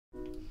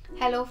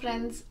Hello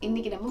friends,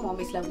 இன்னைக்கு நம்ம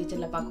Mommy's Love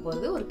Kitchenல பார்க்க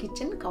போறது ஒரு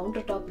கிச்சன்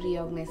கவுண்டர் டாப்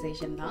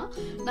ரீஆர்கனைசேஷன் தான்.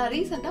 நான்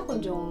ரீசன்ட்டா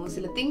கொஞ்சம்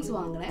சில things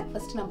வாங்குனேன்.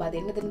 ஃபர்ஸ்ட் நம்ம அது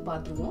என்னதுன்னு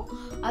பாத்துருவோம்.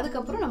 அதுக்கு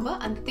அப்புறம் நம்ம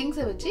அந்த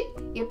things-ஐ வச்சு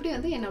எப்படி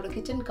வந்து என்னோட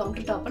கிச்சன்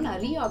கவுண்டர் டாப்பை நான்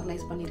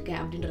ரீஆர்கனைஸ் பண்ணிருக்கேன்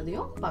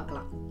அப்படின்றதையும்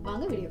பார்க்கலாம்.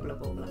 வாங்க வீடியோக்குள்ள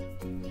போகலாம்.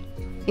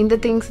 இந்த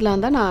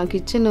திங்ஸ்லாம் தான் நான்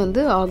கிச்சன்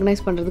வந்து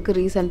ஆர்கனைஸ் பண்ணுறதுக்கு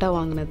ரீசெண்டாக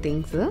வாங்கின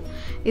திங்ஸு.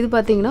 இது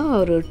பார்த்திங்கன்னா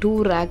ஒரு 2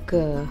 rack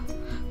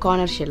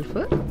கார்னர்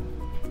ஷெல்ஃபு.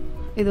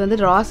 இது வந்து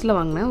ராஸில்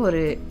வாங்கினேன்.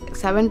 ஒரு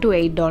 $7 to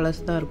 $8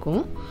 தான்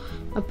இருக்கும்.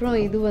 அப்புறம்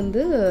இது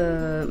வந்து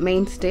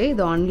மெயின் ஸ்டே.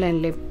 இது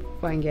ஆன்லைன்லேயே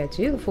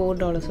வாங்கியாச்சு. இது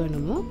 $4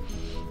 வேணுமோ.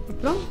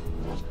 அப்புறம்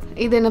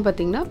இது என்ன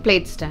பார்த்திங்கன்னா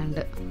பிளேட்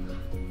ஸ்டாண்டு.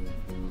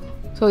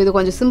 ஸோ இது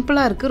கொஞ்சம்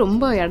சிம்பிளாக இருக்குது,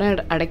 ரொம்ப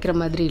இடம் அடைக்கிற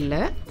மாதிரி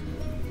இல்லை.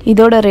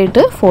 இதோட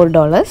ரேட்டு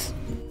 $4.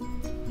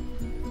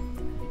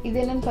 இது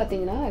என்னென்னு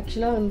பார்த்தீங்கன்னா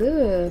ஆக்சுவலாக வந்து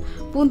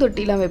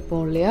பூந்தொட்டிலாம்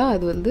வைப்போம் இல்லையா,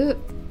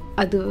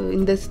 அது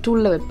இந்த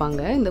ஸ்டூலில்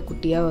வைப்பாங்க. இந்த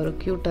குட்டியாக ஒரு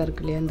க்யூட்டாக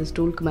இருக்கு இல்லையா, இந்த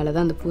ஸ்டூலுக்கு மேலே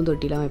தான் அந்த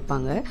பூந்தொட்டிலாம்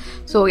வைப்பாங்க.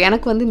 ஸோ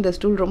எனக்கு வந்து இந்த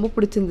ஸ்டூல் ரொம்ப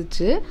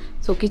பிடிச்சிருந்துச்சு.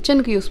 ஸோ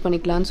கிச்சனுக்கு யூஸ்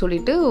பண்ணிக்கலான்னு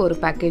சொல்லிட்டு ஒரு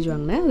பேக்கேஜ்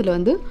வாங்கினேன். இதில்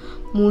வந்து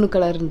 3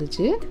 கலர்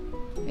இருந்துச்சு.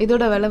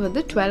 இதோட விலை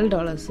வந்து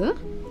 $12.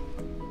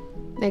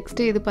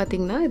 நெக்ஸ்ட்டு இது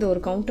பார்த்திங்கன்னா இது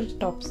ஒரு கவுண்டர்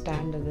டாப்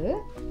ஸ்டாண்ட். இது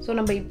ஸோ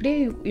நம்ம இப்படியே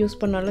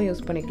யூஸ் பண்ணாலும்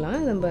யூஸ் பண்ணிக்கலாம்,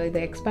 நம்ம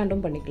இதை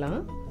எக்ஸ்பேண்டும்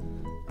பண்ணிக்கலாம்.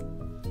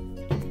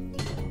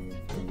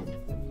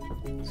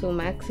 ஸோ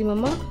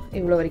மேக்ஸிமமாக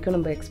இவ்வளோ வரைக்கும்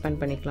நம்ம எக்ஸ்பேண்ட்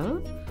பண்ணிக்கலாம்.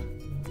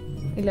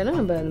 இல்லைனா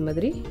நம்ம அந்த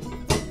மாதிரி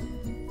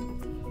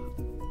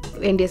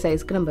வேண்டிய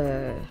சைஸ்க்கு நம்ம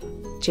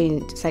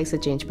சைஸை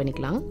சேஞ்ச்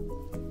பண்ணிக்கலாம்.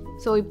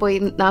 ஸோ இப்போ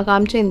நான்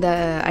காமிச்ச இந்த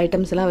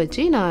ஐட்டம்ஸ் எல்லாம்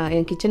வச்சு நான்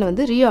என் கிச்சனை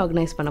வந்து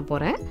ரீஆர்கனைஸ் பண்ண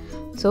போகிறேன்.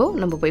 ஸோ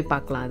நம்ம போய்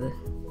பார்க்கலாம் அது.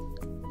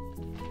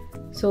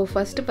 ஸோ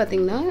ஃபஸ்ட்டு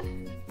பார்த்திங்கன்னா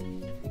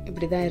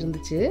இப்படி தான்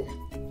இருந்துச்சு.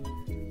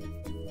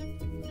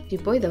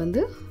 இப்போ இதை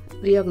வந்து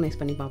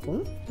ரீஆர்கனைஸ் பண்ணி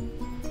பார்ப்போம்.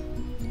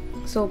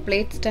 ஸோ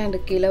பிளேட்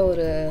ஸ்டாண்டு கீழே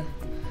ஒரு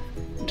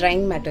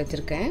ட்ரையிங் மேட்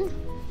வச்சுருக்கேன்.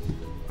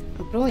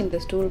 அப்புறம் இந்த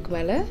ஸ்டூலுக்கு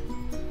மேலே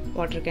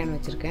வாட்டர் கேன்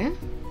வச்சுருக்கேன்.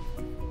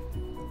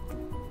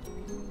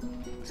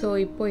 ஸோ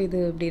இப்போ இது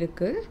இப்படி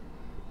இருக்குது.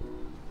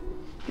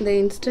 இந்த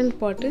இன்ஸ்டன்ட்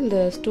பாட்டு இந்த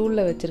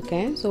ஸ்டூலில்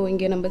வச்சுருக்கேன். ஸோ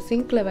இங்கே நம்ம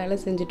சிங்க்கில் வேலை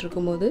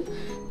செஞ்சிட்ருக்கும்போது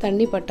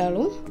தண்ணி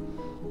பட்டாலும்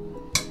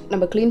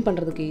நம்ம க்ளீன்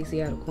பண்ணுறதுக்கு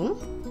ஈஸியாக இருக்கும்.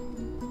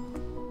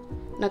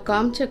 நான்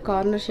காமிச்ச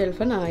கார்னர்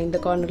ஷெல்ஃபை நான் இந்த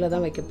கார்னரில்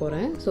தான் வைக்க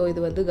போகிறேன். ஸோ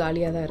இது வந்து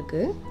காலியாக தான்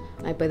இருக்குது.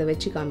 நான் இப்போ இதை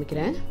வச்சு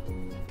காமிக்கிறேன்.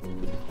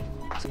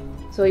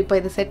 ஸோ இப்போ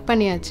இதை செட்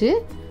பண்ணியாச்சு.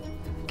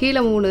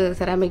 கீழே 3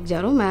 செராமிக்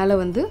ஜாரும் மேலே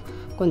வந்து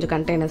கொஞ்சம்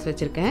கண்டெய்னர்ஸ்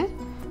வச்சுருக்கேன்.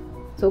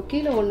 ஸோ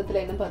கீழே ஒன்றுத்தில்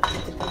என்ன பார்த்து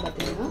வச்சுருக்கேன்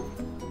பார்த்தீங்கன்னா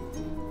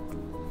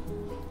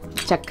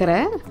சர்க்கரை,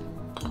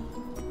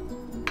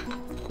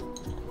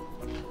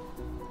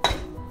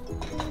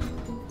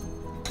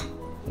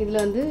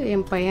 இதில் வந்து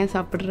என் பையன்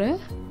சாப்பிட்ற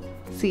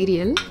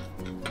சீரியல்,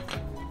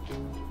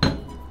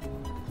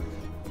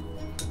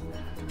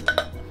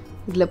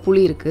 இதில்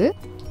புளி இருக்குது.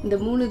 இந்த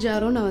 3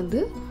 ஜாரும் நான் வந்து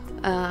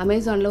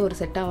அமேசானில் ஒரு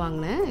செட்டாக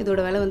வாங்கினேன். இதோட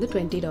விலை வந்து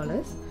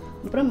 $20.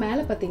 அப்புறம்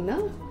மேலே பார்த்திங்கன்னா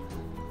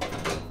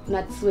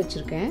நட்ஸ்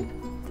வச்சுருக்கேன்.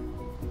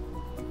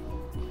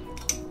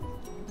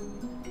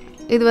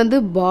 இது வந்து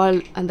பால்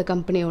அந்த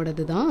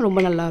கம்பெனியோடது தான்,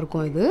 ரொம்ப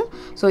நல்லாயிருக்கும் இது.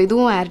 ஸோ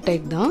இதுவும் ஏர்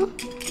டைட் தான்.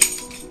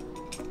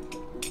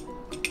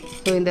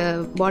 ஸோ இந்த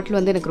பாட்டில்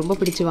வந்து எனக்கு ரொம்ப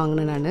பிடிச்சி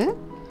வாங்கினேன் நான்.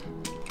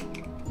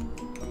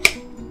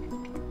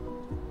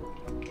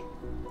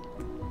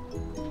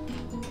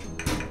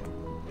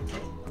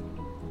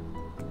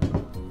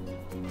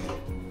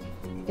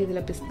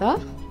 இதில் பிஸ்தா,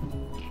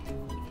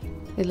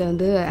 இதில்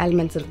வந்து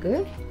ஆல்மண்ட்ஸ் இருக்குது.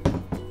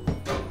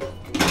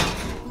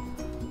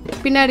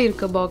 பின்னாடி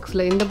இருக்க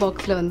பாக்ஸில், இந்த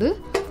பாக்ஸில் வந்து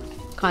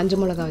காஞ்ச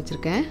மிளகா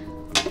வச்சுருக்கேன்.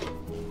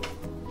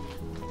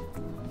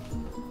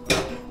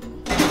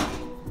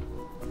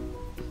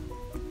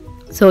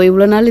 ஸோ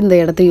இவ்வளோ நாள் இந்த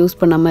இடத்த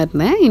யூஸ் பண்ணாமல்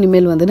இருந்தேன்.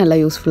 இனிமேல் வந்து நல்லா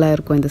யூஸ்ஃபுல்லாக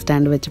இருக்கும் இந்த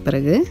ஸ்டாண்டு வச்ச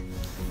பிறகு.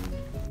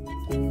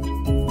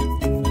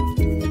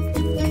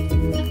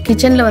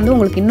 கிச்சனில் வந்து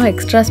உங்களுக்கு இன்னும்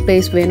எக்ஸ்ட்ரா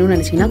ஸ்பேஸ் வேணும்னு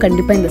நினச்சிங்கன்னா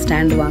கண்டிப்பாக இந்த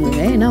ஸ்டாண்டு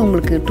வாங்குங்க. ஏன்னா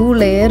உங்களுக்கு 2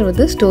 லேயர்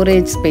வந்து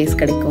ஸ்டோரேஜ் ஸ்பேஸ்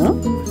கிடைக்கும்.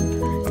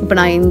 இப்போ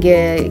நான் இங்கே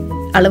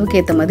அளவுக்கு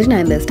ஏற்ற மாதிரி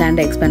நான் இந்த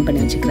ஸ்டாண்டை எக்ஸ்பேண்ட்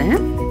பண்ணி வச்சுக்கிறேன்.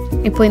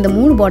 இப்போ இந்த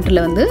 3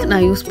 பாட்டிலில் வந்து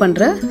நான்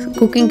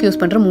குக்கிங்க்கு யூஸ்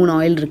பண்ணுற 3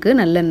 ஆயில் இருக்குது.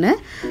 நல்லெண்ணெய்,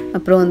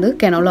 அப்புறம் வந்து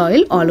கெனோலா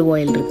ஆயில், ஆலிவ்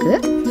ஆயில் இருக்குது.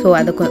 ஸோ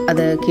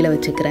அதை கீழே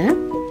வச்சுக்கிறேன்.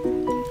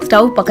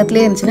 ஸ்டவ்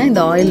பக்கத்துலேயே இருந்துச்சுன்னா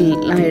இந்த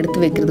ஆயில்லாம் எடுத்து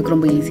வைக்கிறதுக்கு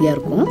ரொம்ப ஈஸியாக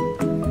இருக்கும்.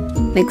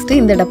 நெக்ஸ்ட்டு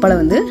இந்த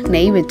டப்பாவில் வந்து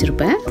நெய்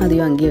வச்சுருப்பேன்,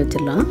 அதையும் அங்கேயே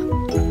வச்சிடலாம்.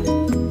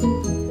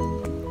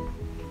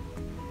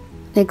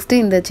 நெக்ஸ்ட்டு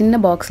இந்த சின்ன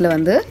பாக்ஸில்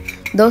வந்து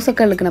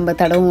தோசைக்கல்லுக்கு நம்ம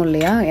தடவும்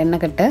இல்லையா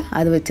எண்ணெய் கட்டை,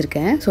 அது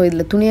வச்சுருக்கேன். ஸோ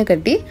இதில் துணியை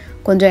கட்டி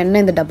கொஞ்சம்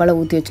எண்ணெய் இந்த டப்பாவில்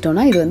ஊற்றி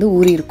வச்சிட்டோன்னா இது வந்து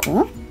ஊறி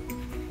இருக்கும்.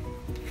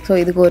 ஸோ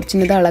இதுக்கு ஒரு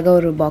சின்னதாக அழகாக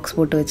ஒரு பாக்ஸ்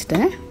போட்டு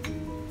வச்சுட்டேன்.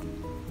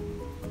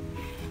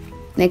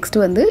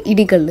 நெக்ஸ்ட்டு வந்து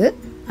இடிக்கல்,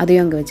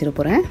 அதையும் அங்கே வச்சிட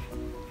போகிறேன்.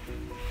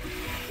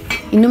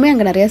 இன்னுமே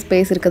அங்கே நிறையா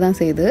ஸ்பேஸ் இருக்க தான்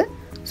செய்யுது.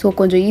 ஸோ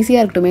கொஞ்சம்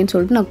ஈஸியாக இருக்கட்டுமேன்னு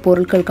சொல்லிட்டு நான்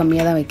பொருட்கள்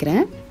கம்மியாக தான்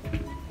வைக்கிறேன்.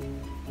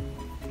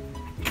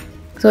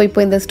 ஸோ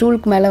இப்போ இந்த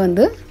ஸ்டூலுக்கு மேலே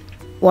வந்து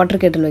வாட்டர்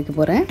கெட்டில் வைக்க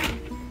போகிறேன்.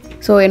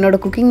 ஸோ என்னோடய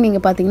குக்கிங்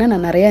நீங்கள் பார்த்தீங்கன்னா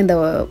நான் நிறையா இந்த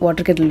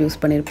வாட்டர் கெட்டில் யூஸ்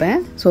பண்ணியிருப்பேன்.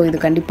 ஸோ இது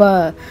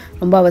கண்டிப்பாக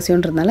ரொம்ப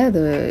அவசியன்றதுனால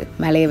இது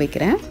மேலேயே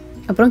வைக்கிறேன்.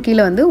 அப்புறம்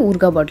கீழே வந்து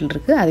ஊறுகாய் பாட்டில்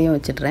இருக்குது, அதையும்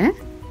வச்சிடுறேன்.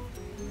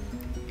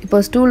 இப்போ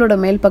ஸ்டூலோட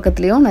மேல்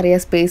பக்கத்துலேயும் நிறைய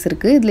ஸ்பேஸ்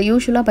இருக்குது. இதில்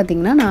யூஸ்வலாக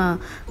பார்த்திங்கன்னா நான்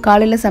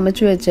காலையில்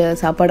சமைச்சு வச்ச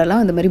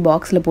சாப்பாடெல்லாம் இந்த மாதிரி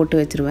பாக்ஸில் போட்டு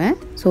வச்சுருவேன்.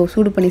 ஸோ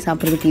சூடு பண்ணி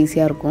சாப்பிட்றதுக்கு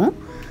ஈஸியாக இருக்கும்.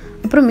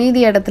 அப்புறம்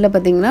மீதி இடத்துல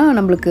பார்த்திங்கன்னா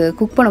நம்மளுக்கு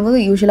குக் பண்ணும்போது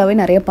யூஸ்வலாகவே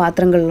நிறைய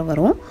பாத்திரங்கள்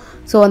வரும்.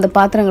 ஸோ அந்த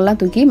பாத்திரங்கள்லாம்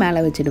தூக்கி மேலே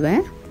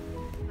வச்சுடுவேன்.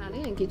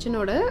 நான் என்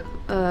கிச்சனோட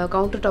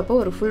கவுண்டர் டாப்பை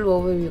ஒரு ஃபுல்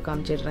ஓவர்வியூ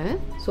காமிச்சிடுறேன்.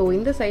 ஸோ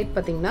இந்த சைட்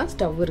பார்த்திங்கன்னா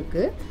ஸ்டவ்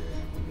இருக்குது.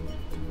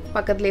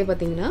 பக்கத்துலேயே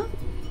பார்த்திங்கன்னா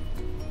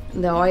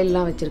இந்த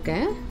ஆயிலெலாம்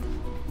வச்சுருக்கேன்.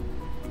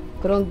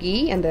 அப்புறம் கீ,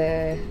 அந்த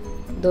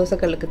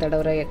தோசைக்கல்லுக்கு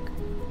தடவுற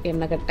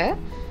எண்ணெய் கட்டை,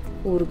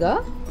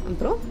 ஊறுகாய்,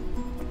 அப்புறம்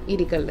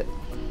இடிக்கல்.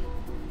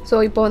 ஸோ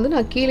இப்போ வந்து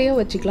நான் கீழேயும்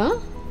வச்சுக்கலாம்,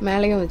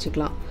 மேலேயும்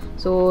வச்சுக்கலாம்.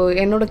 ஸோ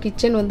என்னோடய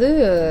கிச்சன் வந்து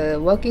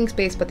ஒர்க்கிங்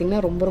ஸ்பேஸ்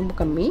பார்த்திங்கன்னா ரொம்ப ரொம்ப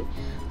கம்மி.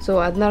 ஸோ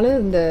அதனால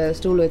இந்த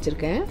ஸ்டூல்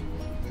வச்சுருக்கேன்.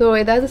 ஸோ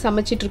ஏதாவது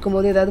சமைச்சிட்டு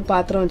இருக்கும்போது ஏதாவது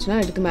பாத்திரம்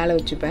இருந்துச்சுன்னா எடுத்து மேலே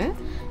வச்சுப்பேன்.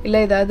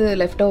 இல்லை ஏதாவது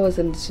லெஃப்ட் ஓவர்ஸ்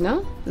இருந்துச்சுன்னா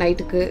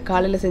நைட்டுக்கு,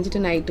 காலையில் செஞ்சுட்டு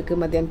நைட்டுக்கு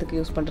மத்தியானத்துக்கு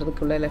யூஸ்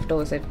பண்ணுறதுக்குள்ள லெஃப்ட்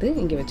ஓவர்ஸ் எடுத்து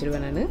இங்கே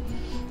வச்சுருவேன் நான்.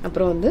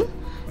 அப்புறம் வந்து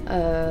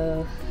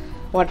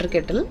வாட்டர்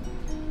கெட்டில்.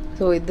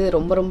 ஸோ இது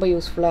ரொம்ப ரொம்ப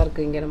யூஸ்ஃபுல்லாக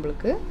இருக்குது இங்கே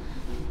நம்மளுக்கு.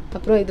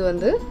 அப்புறம் இது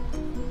வந்து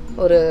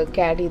ஒரு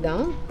கேடி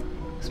தான்,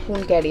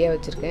 ஸ்பூன் கேடியாக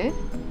வச்சுருக்கேன்.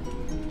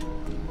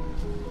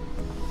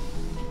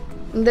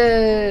 இந்த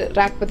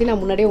ரேக் பற்றி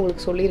நான் முன்னாடியே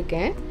உங்களுக்கு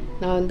சொல்லியிருக்கேன்.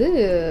 நான் வந்து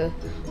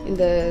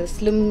இந்த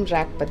ஸ்லிம்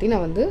ரேக் பற்றி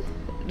நான் வந்து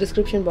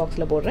டிஸ்கிரிப்ஷன்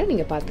பாக்ஸில் போடுறேன்,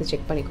 நீங்கள் பார்த்து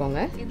செக்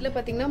பண்ணிக்கோங்க. இதில்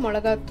பார்த்திங்கன்னா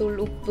மிளகாத்தூள்,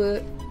 உப்பு,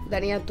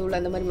 தனியாத்தூள்,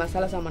 அந்த மாதிரி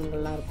மசாலா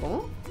சாமான்கள்லாம்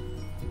இருக்கும்.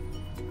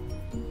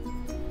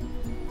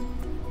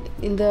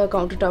 இந்த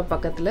கவுண்டர் டாப்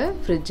பக்கத்தில்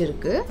ஃப்ரிட்ஜ்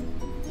இருக்குது.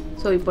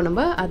 ஸோ இப்போ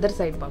நம்ம அதர்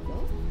சைட்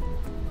பார்ப்போம்.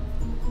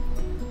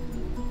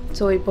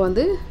 ஸோ இப்போ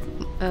வந்து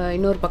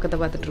இன்னொரு பக்கத்தை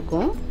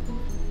பார்த்துட்ருக்கோம்.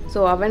 ஸோ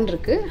அவன்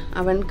இருக்குது.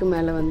 அவனுக்கு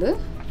மேலே வந்து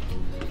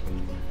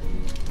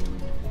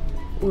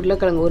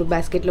உருளைக்கிழங்கு, ஒரு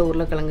பேஸ்கெட்டில்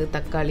உருளைக்கிழங்கு,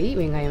 தக்காளி,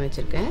 வெங்காயம்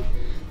வச்சுருக்கேன்.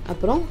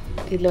 அப்புறம்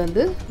இதில்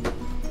வந்து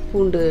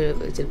பூண்டு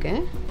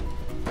வச்சுருக்கேன்.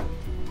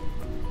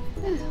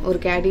 ஒரு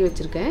கேடி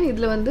வச்சுருக்கேன்.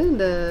 இதில் வந்து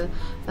இந்த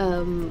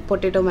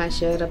பொட்டேட்டோ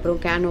மேஷர், அப்புறம்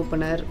கேன்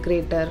ஓப்பனர்,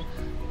 கிரேட்டர்,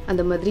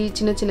 அந்த மாதிரி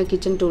சின்ன சின்ன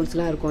கிச்சன்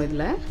டூல்ஸ்லாம் இருக்கும்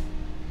இதில்.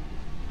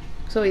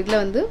 ஸோ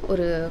இதில் வந்து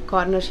ஒரு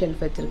கார்னர்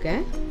ஷெல்ஃப்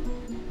வச்சுருக்கேன்.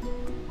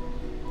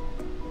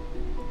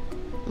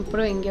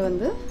 அப்புறம் இங்கே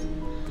வந்து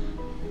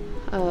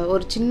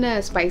ஒரு சின்ன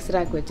ஸ்பைஸ்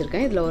ரேக்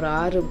வச்சுருக்கேன். இதில் ஒரு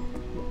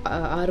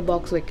ஆறு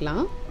பாக்ஸ்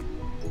வைக்கலாம்.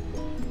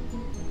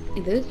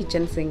 இது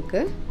கிச்சன்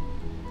சிங்க்கு.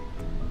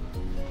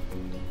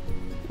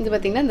 இது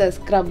பார்த்திங்கன்னா இந்த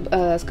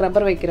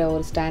ஸ்க்ரப்பர் வைக்கிற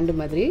ஒரு ஸ்டாண்டு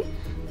மாதிரி.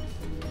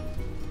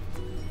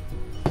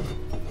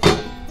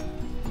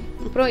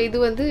 அப்புறம் இது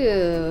வந்து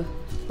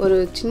ஒரு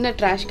சின்ன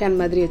ட்ராஷ்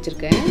கேன் மாதிரி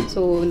வச்சுருக்கேன். ஸோ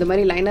இந்த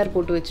மாதிரி லைனர்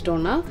போட்டு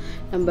வச்சிட்டோன்னா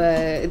நம்ம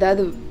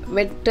ஏதாவது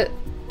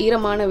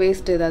ஈரமான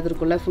வேஸ்ட் ஏதாவது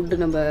இருக்கும்ல, ஃபுட்டு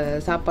நம்ம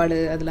சாப்பாடு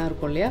அதெல்லாம்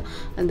இருக்கும் இல்லையா,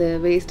 அந்த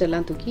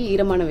வேஸ்ட்டெல்லாம் தூக்கி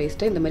ஈரமான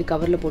வேஸ்ட்டை இந்த மாதிரி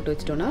கவரில் போட்டு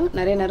வச்சிட்டோன்னா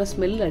நிறைய நேரம்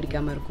ஸ்மெல்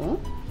அடிக்காமல் இருக்கும்.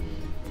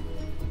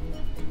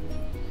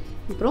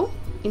 அப்புறம்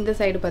இந்த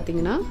சைடு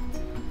பார்த்திங்கன்னா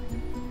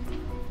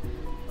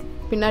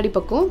பின்னாடி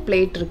பக்கம்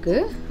பிளேட்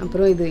இருக்குது.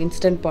 அப்புறம் இது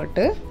இன்ஸ்டன்ட்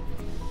பாட்டு,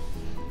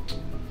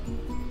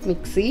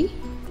 மிக்ஸி,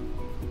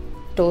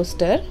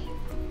 டோஸ்டர்,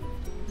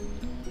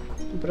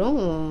 அப்புறம்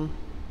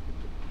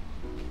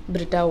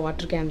பிரிட்டா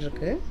வாட்டர் கேன்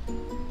இருக்குது.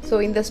 ஸோ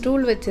இந்த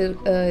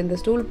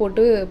ஸ்டூல்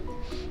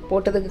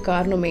போட்டதுக்கு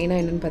காரணம்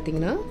மெயினாக என்னென்னு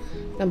பார்த்தீங்கன்னா,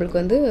 நம்மளுக்கு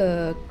வந்து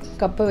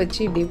கப்பை வச்சு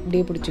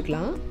இப்படியே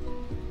பிடிச்சிக்கலாம்.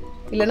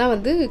 இல்லைனா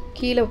வந்து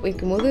கீழே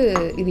வைக்கும்போது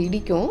இது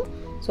இடிக்கும்.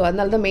 ஸோ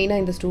அதனால தான்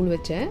மெயினாக இந்த ஸ்டூல்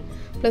வச்சேன்.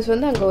 ப்ளஸ்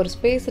வந்து அங்கே ஒரு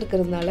ஸ்பேஸ்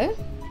இருக்கிறதுனால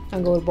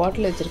அங்கே ஒரு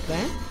பாட்டில்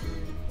வச்சுருக்கேன்.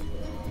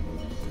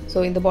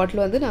 ஸோ இந்த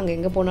பாட்டில் வந்து நாங்கள்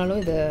எங்கே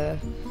போனாலும்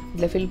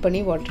இதில் ஃபில்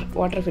பண்ணி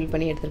வாட்டர் ஃபில்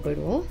பண்ணி எடுத்துகிட்டு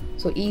போயிடுவோம்.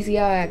 ஸோ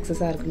ஈஸியாக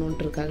ஆக்சஸாக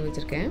இருக்கணுன்றதுக்காக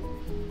வச்சுருக்கேன்.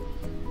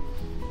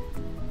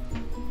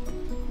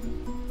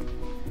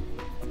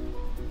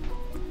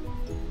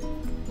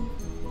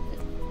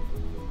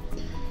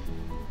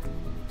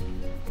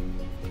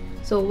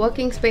 ஸோ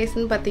ஒர்க்கிங்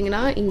ஸ்பேஸ்ன்னு பார்த்தீங்கன்னா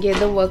இங்கே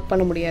எதுவும் ஒர்க்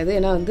பண்ண முடியாது.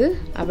 ஏன்னா வந்து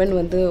அவன்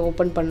வந்து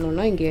ஓப்பன்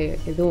பண்ணோன்னா இங்கே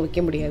எதுவும்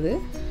வைக்க முடியாது.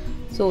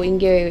 ஸோ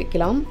இங்கே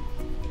வைக்கலாம்.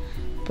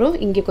 அப்புறம்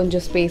இங்கே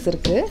கொஞ்சம் ஸ்பேஸ்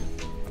இருக்குது.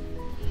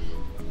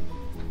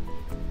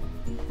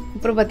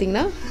 அப்புறம்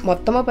பார்த்திங்கன்னா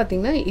மொத்தமாக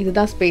பார்த்திங்கன்னா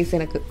இதுதான் ஸ்பேஸ்.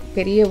 எனக்கு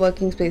பெரிய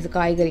ஒர்க்கிங் ஸ்பேஸ்,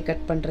 காய்கறி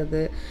கட்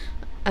பண்ணுறது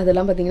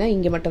அதெல்லாம் பார்த்திங்கன்னா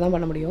இங்கே மட்டும் தான்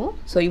பண்ண முடியும்.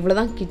 ஸோ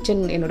இவ்வளோ தான்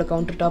கிச்சன். என்னோடய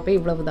கவுண்டர் டாப்பே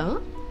இவ்வளவு தான்.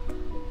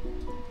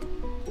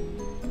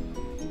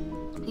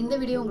 இந்த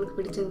வீடியோ உங்களுக்கு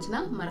பிடிச்சிருந்துச்சுன்னா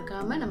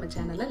மறக்காமல் நம்ம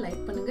சேனலை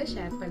லைக் பண்ணுங்கள்,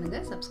 ஷேர்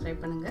பண்ணுங்கள்,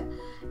 சப்ஸ்கிரைப் பண்ணுங்கள்.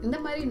 இந்த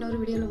மாதிரி இன்னொரு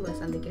வீடியோவில் உங்களை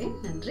சந்திக்கிறேன்.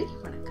 நன்றி,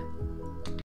 வணக்கம்.